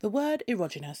The word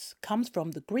erogenous comes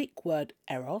from the Greek word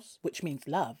eros, which means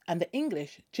love, and the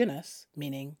English genus,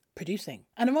 meaning producing.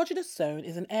 An erogenous zone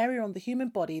is an area on the human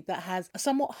body that has a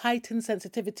somewhat heightened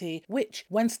sensitivity, which,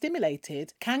 when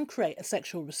stimulated, can create a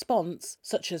sexual response,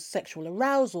 such as sexual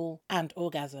arousal and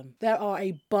orgasm. There are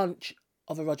a bunch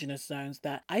of erogenous zones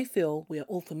that I feel we are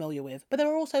all familiar with, but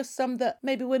there are also some that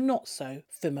maybe we're not so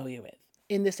familiar with.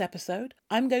 In this episode,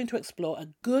 I'm going to explore a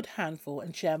good handful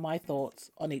and share my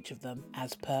thoughts on each of them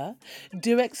as per.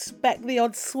 Do expect the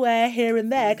odd swear here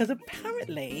and there, because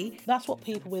apparently that's what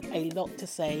people with a lot to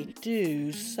say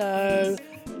do. So,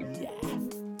 yeah,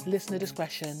 listener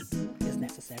discretion is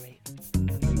necessary.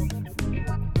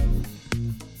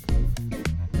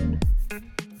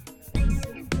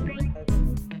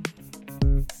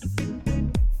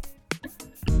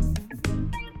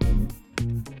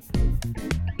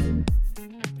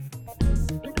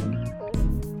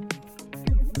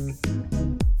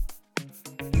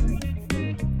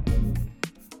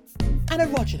 An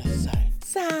erogenous zone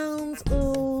sounds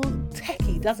all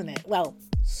techie, doesn't it? Well,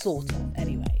 sort of,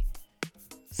 anyway.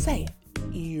 Say it.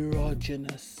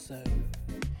 Erogenous zone.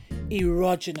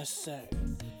 Erogenous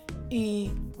zone.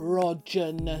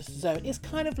 Erogenous zone. It's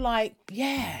kind of like,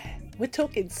 yeah, we're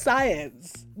talking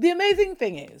science. The amazing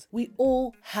thing is, we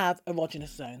all have erogenous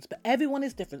zones, but everyone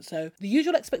is different. So the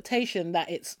usual expectation that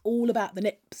it's all about the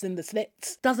nips and the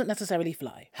slits doesn't necessarily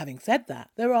fly. Having said that,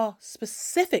 there are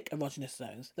specific erogenous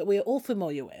zones that we are all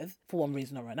familiar with for one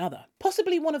reason or another.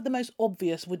 Possibly one of the most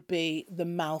obvious would be the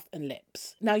mouth and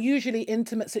lips. Now, usually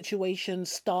intimate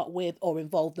situations start with or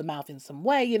involve the mouth in some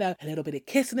way, a little bit of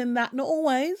kissing in that, not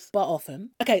always, but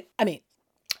often. Okay,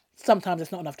 sometimes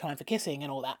it's not enough time for kissing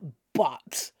and all that,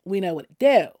 but we know what it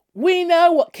do. We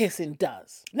know what kissing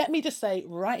does. Let me just say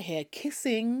right here,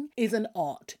 kissing is an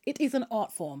art. It is an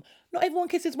art form. Not everyone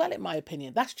kisses well, in my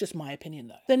opinion. That's just my opinion,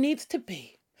 though. There needs to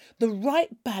be the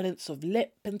right balance of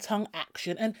lip and tongue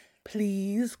action, and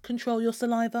please control your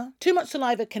saliva. Too much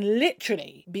saliva can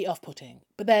literally be off-putting,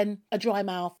 but then a dry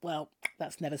mouth, well,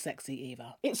 that's never sexy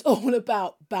either. It's all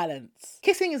about balance.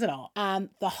 Kissing is an art, and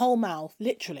the whole mouth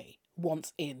literally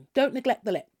wants in. Don't neglect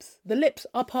the lips. The lips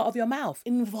are part of your mouth.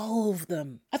 Involve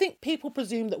them. I think people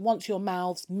presume that once your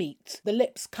mouths meet, the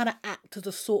lips kind of act as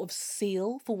a sort of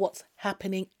seal for what's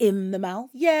happening in the mouth.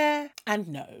 Yeah and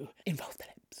no. Involve the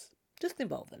lips. Just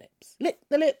involve the lips. Lick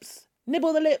the lips.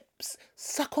 Nibble the lips,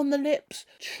 suck on the lips,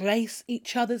 trace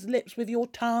each other's lips with your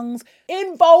tongues.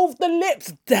 Involve the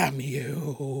lips, damn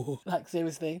you. Like,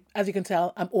 seriously, as you can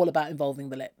tell, I'm all about involving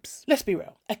the lips. Let's be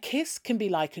real. A kiss can be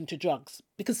likened to drugs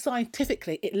because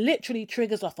scientifically it literally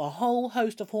triggers off a whole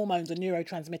host of hormones and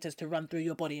neurotransmitters to run through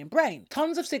your body and brain.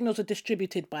 Tons of signals are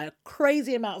distributed by a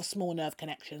crazy amount of small nerve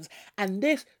connections, and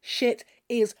this shit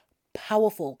is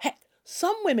powerful. Heck,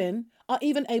 some women are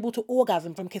even able to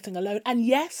orgasm from kissing alone. And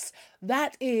yes,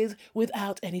 that is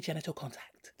without any genital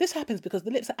contact. This happens because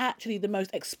the lips are actually the most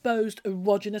exposed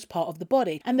erogenous part of the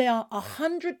body, and they are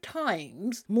 100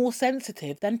 times more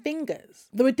sensitive than fingers.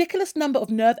 The ridiculous number of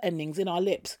nerve endings in our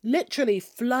lips literally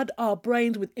flood our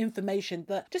brains with information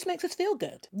that just makes us feel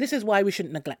good. This is why we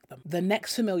shouldn't neglect them. The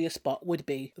next familiar spot would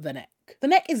be the neck. The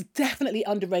neck is definitely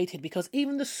underrated because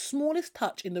even the smallest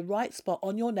touch in the right spot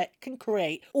on your neck can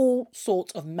create all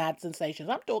sorts of mad sensations.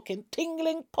 I'm talking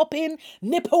tingling, popping,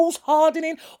 nipples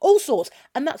hardening, all sorts.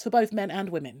 And that's for both men and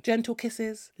women. Gentle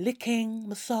kisses, licking,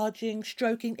 massaging,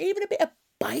 stroking, even a bit of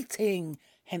biting.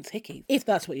 Hence hickeys, if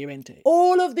that's what you're into.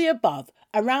 All of the above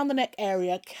around the neck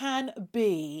area can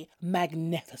be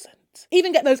magnificent.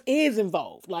 Even get those ears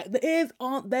involved. Like, the ears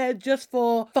aren't there just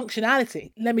for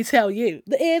functionality. Let me tell you,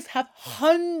 the ears have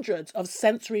hundreds of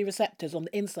sensory receptors on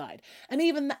the inside, and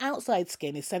even the outside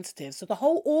skin is sensitive. So the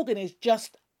whole organ is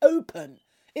just open.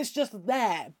 It's just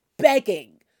there,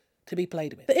 begging to be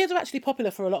played with. The ears are actually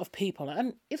popular for a lot of people,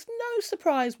 and it's no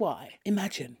surprise why.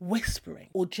 Imagine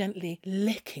whispering or gently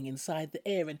licking inside the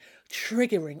ear and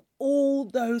triggering all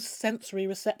those sensory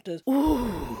receptors.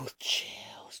 Ooh,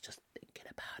 chills just thinking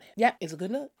about it. Yep, it's a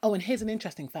good look. Oh, and here's an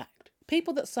interesting fact.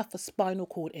 People that suffer spinal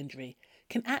cord injury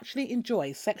can actually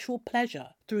enjoy sexual pleasure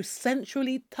through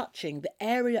sensually touching the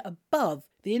area above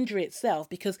the injury itself,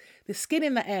 because the skin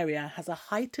in that area has a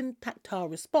heightened tactile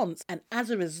response and as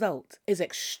a result is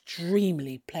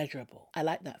extremely pleasurable. I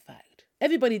like that fact.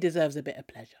 Everybody deserves a bit of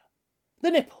pleasure. The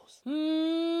nipples.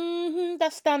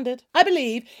 That's standard. I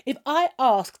believe if I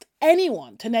asked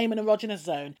anyone to name an erogenous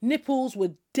zone, nipples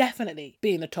would definitely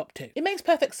be in the top 2. It makes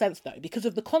perfect sense though, because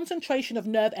of the concentration of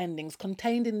nerve endings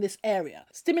contained in this area.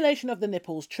 Stimulation of the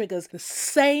nipples triggers the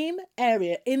same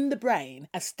area in the brain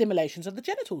as stimulations of the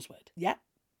genitals would. Yeah,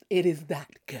 it is that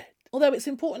good. Although it's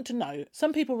important to note,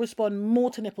 some people respond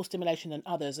more to nipple stimulation than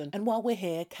others. And while we're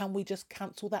here, can we just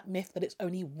cancel that myth that it's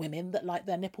only women that like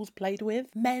their nipples played with?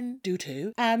 Men do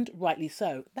too, and rightly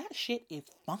so. That shit is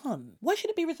fun. Why should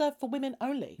it be reserved for women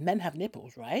only? Men have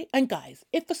nipples, right? And guys,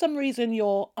 if for some reason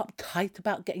you're uptight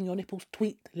about getting your nipples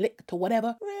tweaked, licked, or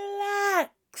whatever,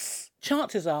 relax.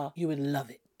 Chances are you would love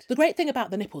it. The great thing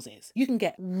about the nipples is you can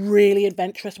get really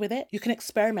adventurous with it. You can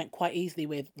experiment quite easily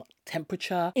with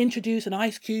temperature, introduce an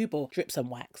ice cube or drip some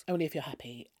wax, only if you're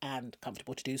happy and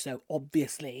comfortable to do so,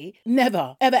 obviously.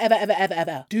 Never,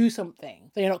 ever do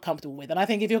something that you're not comfortable with. And I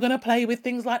think if you're going to play with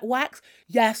things like wax,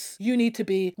 yes, you need to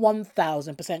be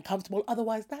 1000% comfortable.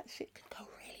 Otherwise, that shit can go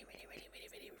really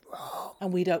wrong.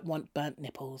 And we don't want burnt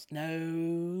nipples.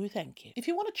 No, thank you. If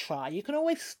you want to try, you can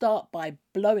always start by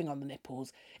blowing on the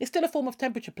nipples. It's still a form of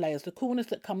temperature play, as the coolness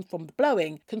that comes from the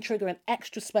blowing can trigger an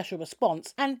extra special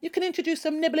response. And you can introduce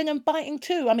some nibbling and biting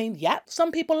too. I mean, yeah,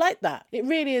 some people like that. It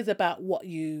really is about what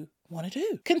you want to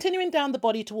do. Continuing down the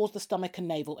body towards the stomach and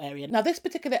navel area. Now, this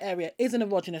particular area is an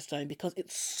erogenous zone because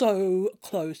it's so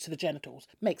close to the genitals.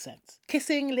 Makes sense.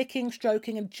 Kissing, licking,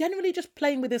 stroking, and generally just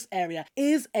playing with this area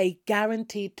is a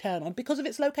guaranteed turn on because of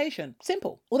its location.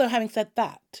 Simple. Although having said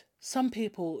that, some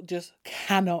people just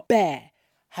cannot bear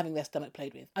having their stomach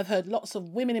played with. I've heard lots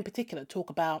of women in particular talk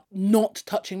about not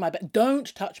touching my belly.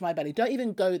 Don't touch my belly. Don't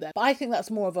even go there. But I think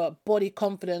that's more of a body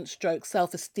confidence stroke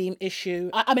self-esteem issue.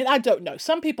 I mean, I don't know.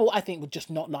 Some people I think would just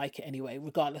not like it anyway,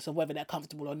 regardless of whether they're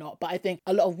comfortable or not. But I think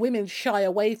a lot of women shy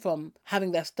away from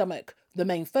having their stomach the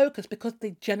main focus because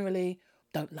they generally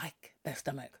don't like their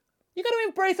stomach. You got to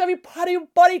embrace every part of your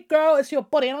body, girl. It's your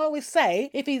body. And I always say,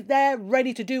 if he's there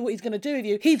ready to do what he's going to do with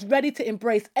you, he's ready to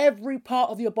embrace every part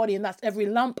of your body. And that's every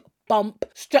lump, bump,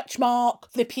 stretch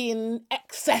mark, flipping,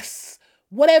 excess,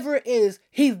 whatever it is,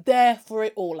 he's there for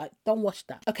it all. Like, don't watch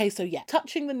that. Okay, so yeah,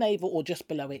 touching the navel or just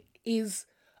below it is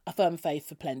a firm fave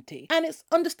for plenty. And it's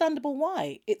understandable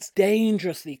why. It's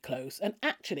dangerously close. And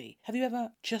actually, have you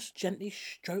ever just gently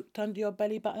stroked under your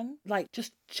belly button? Like,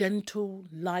 just gentle,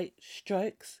 light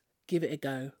strokes? Give it a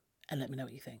go and let me know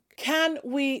what you think. Can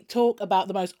we talk about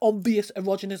the most obvious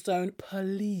erogenous zone,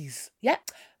 please? Yeah,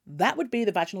 that would be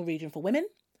the vaginal region for women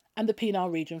and the penile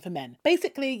region for men.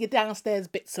 Basically, your downstairs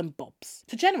bits and bobs.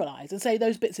 To generalise and say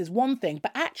those bits is one thing,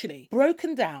 but actually,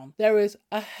 broken down, there is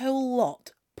a whole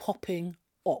lot popping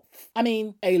off. I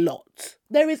mean, a lot.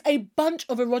 There is a bunch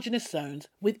of erogenous zones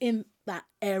within that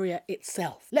area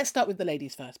itself. Let's start with the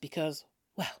ladies first because,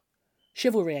 well,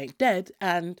 chivalry ain't dead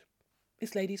and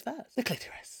it's ladies first. The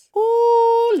clitoris.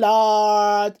 Oh,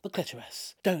 Lord. The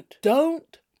clitoris.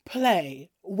 Don't play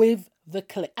with the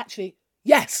clit. Actually,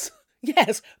 yes,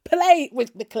 play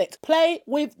with the clit. Play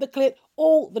with the clit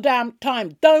all the damn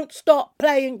time. Don't stop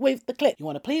playing with the clit. You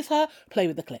want to please her? Play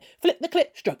with the clit. Flick the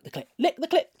clit, stroke the clit, lick the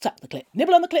clit, suck the clit,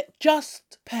 nibble on the clit.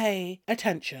 Just pay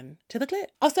attention to the clit.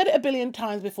 I've said it a billion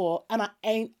times before and I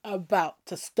ain't about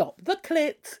to stop. The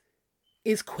clit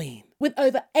is queen. With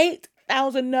over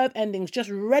 8,000 nerve endings just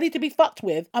ready to be fucked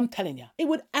with, I'm telling you, it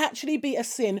would actually be a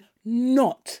sin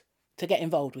not to get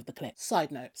involved with the clit.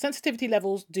 Side note, sensitivity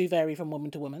levels do vary from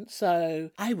woman to woman, so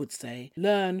I would say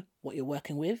learn what you're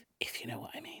working with, if you know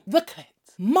what I mean. The clit,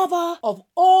 mother of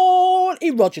all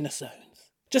erogenous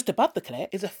zones. Just above the clit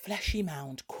is a fleshy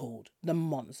mound called the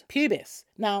mons pubis.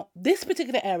 Now, this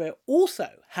particular area also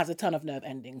has a ton of nerve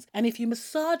endings, and if you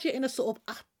massage it in a sort of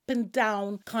up and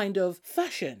down kind of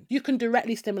fashion, you can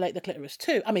directly stimulate the clitoris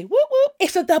too. I mean, whoop whoop,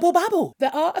 it's a double bubble.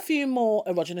 There are a few more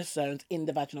erogenous zones in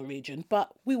the vaginal region,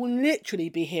 but we will literally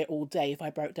be here all day if I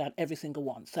broke down every single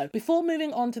one. So before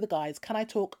moving on to the guys, can I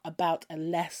talk about a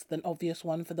less than obvious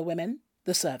one for the women?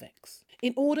 The cervix.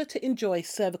 In order to enjoy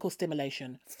cervical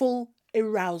stimulation, full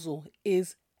arousal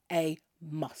is a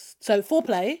must. So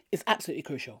foreplay is absolutely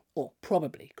crucial, or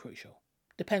probably crucial.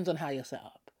 Depends on how you're set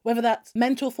up. Whether that's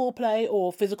mental foreplay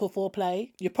or physical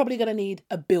foreplay, you're probably going to need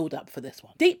a build-up for this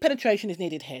one. Deep penetration is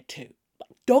needed here too.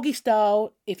 Doggy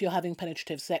style, if you're having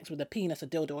penetrative sex with a penis, a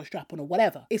dildo, or a strap-on or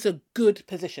whatever, it's a good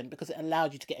position because it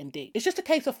allows you to get in deep. It's just a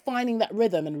case of finding that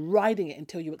rhythm and riding it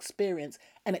until you experience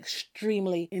an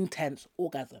extremely intense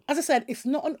orgasm. As I said, it's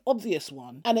not an obvious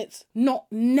one and it's not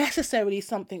necessarily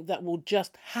something that will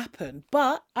just happen,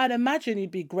 but I'd imagine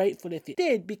you'd be grateful if it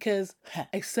did because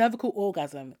a cervical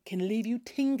orgasm can leave you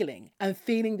tingling and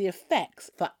feeling the effects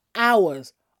for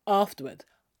hours afterwards.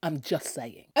 I'm just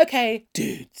saying. Okay,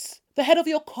 dudes. The head of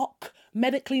your cock,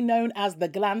 medically known as the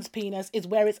glans penis, is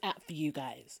where it's at for you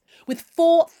guys. With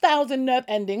 4,000 nerve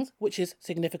endings, which is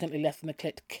significantly less than the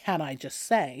clit, can I just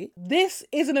say, this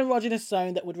is an erogenous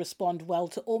zone that would respond well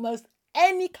to almost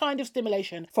any kind of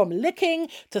stimulation, from licking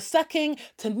to sucking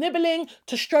to nibbling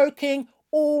to stroking,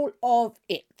 all of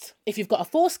it. If you've got a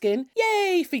foreskin,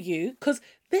 yay for you, because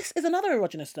this is another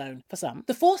erogenous zone for some.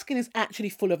 The foreskin is actually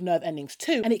full of nerve endings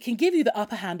too, and it can give you the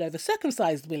upper hand over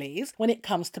circumcised willies when it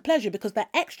comes to pleasure, because that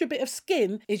extra bit of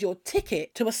skin is your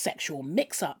ticket to a sexual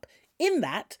mix-up. In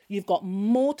that, you've got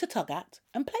more to tug at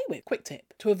and play with. Quick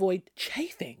tip: to avoid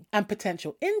chafing and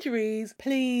potential injuries,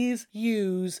 please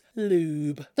use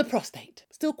lube. The prostate.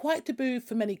 Still quite taboo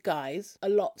for many guys. A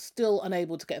lot still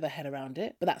unable to get their head around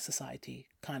it, but that's society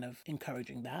kind of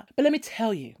encouraging that. But let me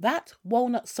tell you, that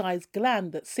walnut-sized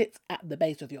gland that sits at the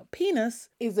base of your penis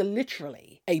is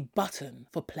literally a button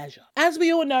for pleasure. As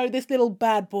we all know, this little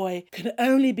bad boy can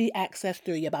only be accessed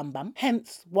through your bum bum,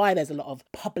 hence why there's a lot of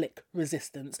public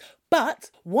resistance.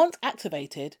 But once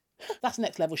activated, that's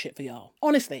next level shit for y'all.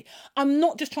 Honestly, I'm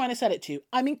not just trying to sell it to you.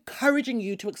 I'm encouraging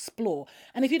you to explore.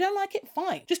 And if you don't like it,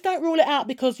 fine. Just don't rule it out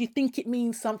because you think it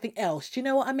means something else. Do you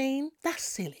know what I mean? That's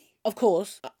silly. Of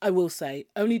course, I will say,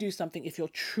 only do something if you're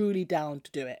truly down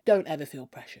to do it. Don't ever feel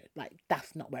pressured. Like,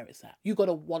 that's not where it's at. You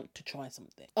gotta want to try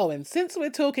something. Oh, and since we're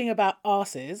talking about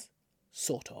arses,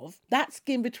 sort of, that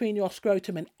skin between your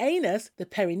scrotum and anus, the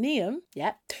perineum,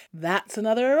 that's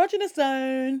another erogenous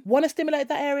zone. Want to stimulate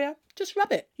that area? Just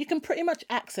rub it. You can pretty much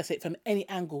access it from any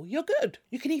angle. You're good.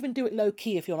 You can even do it low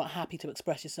key if you're not happy to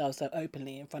express yourself so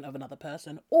openly in front of another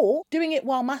person, or doing it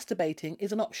while masturbating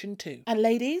is an option too. And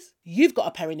ladies, you've got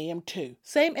a perineum too.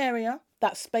 Same area,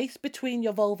 that space between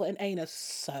your vulva and anus.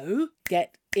 So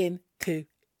get into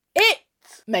it.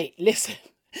 Mate, listen.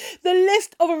 The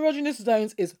list of erogenous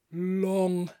zones is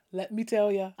long, let me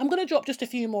tell you. I'm going to drop just a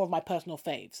few more of my personal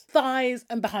faves. Thighs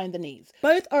and behind the knees.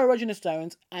 Both are erogenous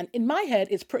zones, and in my head,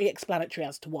 it's pretty explanatory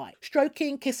as to why.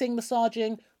 Stroking, kissing,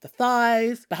 massaging, the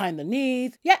thighs, behind the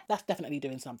knees. Yeah, that's definitely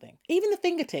doing something. Even the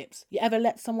fingertips. You ever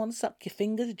let someone suck your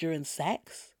fingers during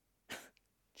sex?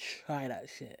 Try that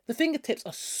shit. The fingertips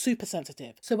are super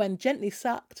sensitive, so when gently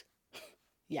sucked,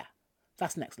 yeah,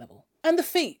 that's next level. And the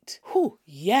feet. Whew,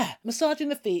 yeah. Massaging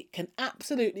the feet can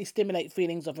absolutely stimulate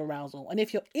feelings of arousal. And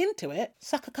if you're into it,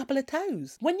 suck a couple of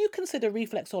toes. When you consider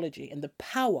reflexology and the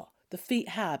power the feet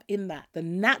have in that the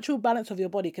natural balance of your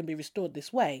body can be restored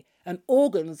this way and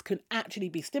organs can actually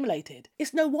be stimulated,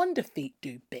 it's no wonder feet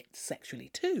do bits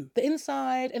sexually too. The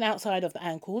inside and outside of the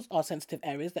ankles are sensitive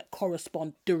areas that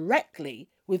correspond directly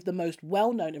with the most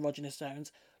well-known erogenous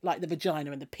zones like the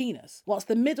vagina and the penis, whilst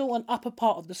the middle and upper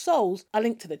part of the soles are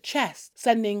linked to the chest,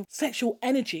 sending sexual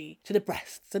energy to the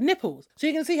breasts and nipples. So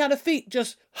you can see how the feet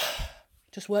just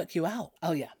work you out.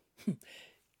 Oh yeah.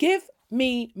 Give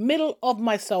me middle of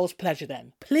my soul's pleasure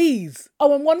then, please.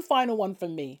 Oh, and one final one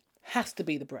from me has to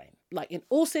be the brain. Like, in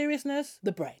all seriousness,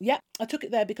 the brain. Yep, I took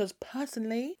it there because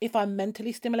personally, if I'm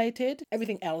mentally stimulated,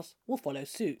 everything else will follow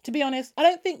suit. To be honest, I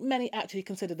don't think many actually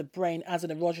consider the brain as an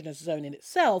erogenous zone in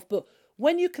itself, but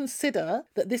when you consider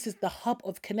that this is the hub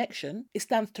of connection, it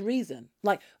stands to reason.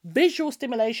 Like, visual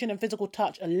stimulation and physical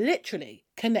touch are literally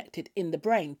connected in the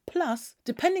brain. Plus,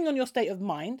 depending on your state of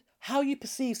mind, how you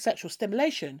perceive sexual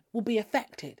stimulation will be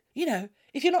affected. You know,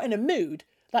 if you're not in a mood,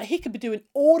 like, he could be doing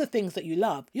all the things that you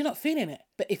love, you're not feeling it.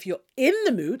 But if you're in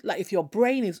the mood, like if your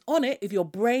brain is on it, if your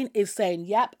brain is saying,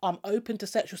 yep, I'm open to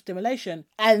sexual stimulation,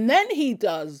 and then he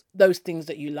does those things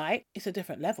that you like, it's a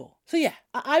different level. So yeah,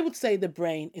 I would say the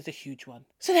brain is a huge one.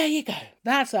 So there you go.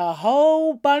 That's a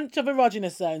whole bunch of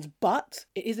erogenous zones, but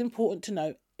it is important to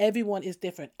know everyone is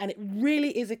different, and it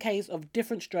really is a case of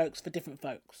different strokes for different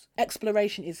folks.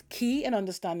 Exploration is key in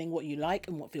understanding what you like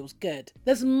and what feels good.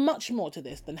 There's much more to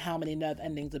this than how many nerve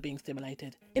endings are being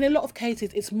stimulated. In a lot of cases,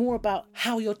 it's more about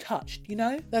how you're touched, you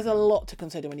know? There's a lot to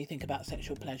consider when you think about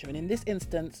sexual pleasure, and in this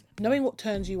instance, knowing what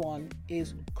turns you on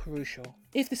is crucial.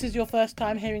 If this is your first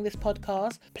time hearing this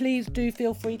podcast, please do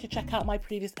feel free to check out my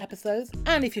previous episodes.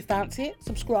 And if you fancy it,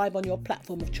 subscribe on your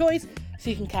platform of choice so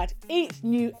you can catch each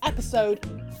new episode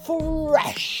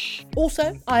fresh.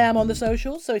 Also, I am on the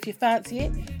socials, so if you fancy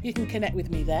it, you can connect with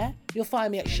me there. You'll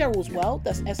find me at Cheryl's World,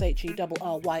 that's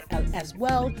SHERRYLS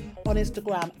World, on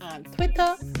Instagram and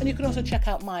Twitter. And you can also check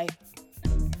out my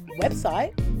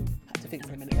website, had to think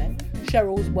for a minute then,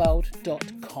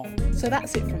 cherylsworld.com. So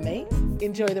that's it from me.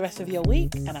 Enjoy the rest of your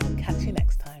week, and I'll catch you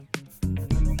next time.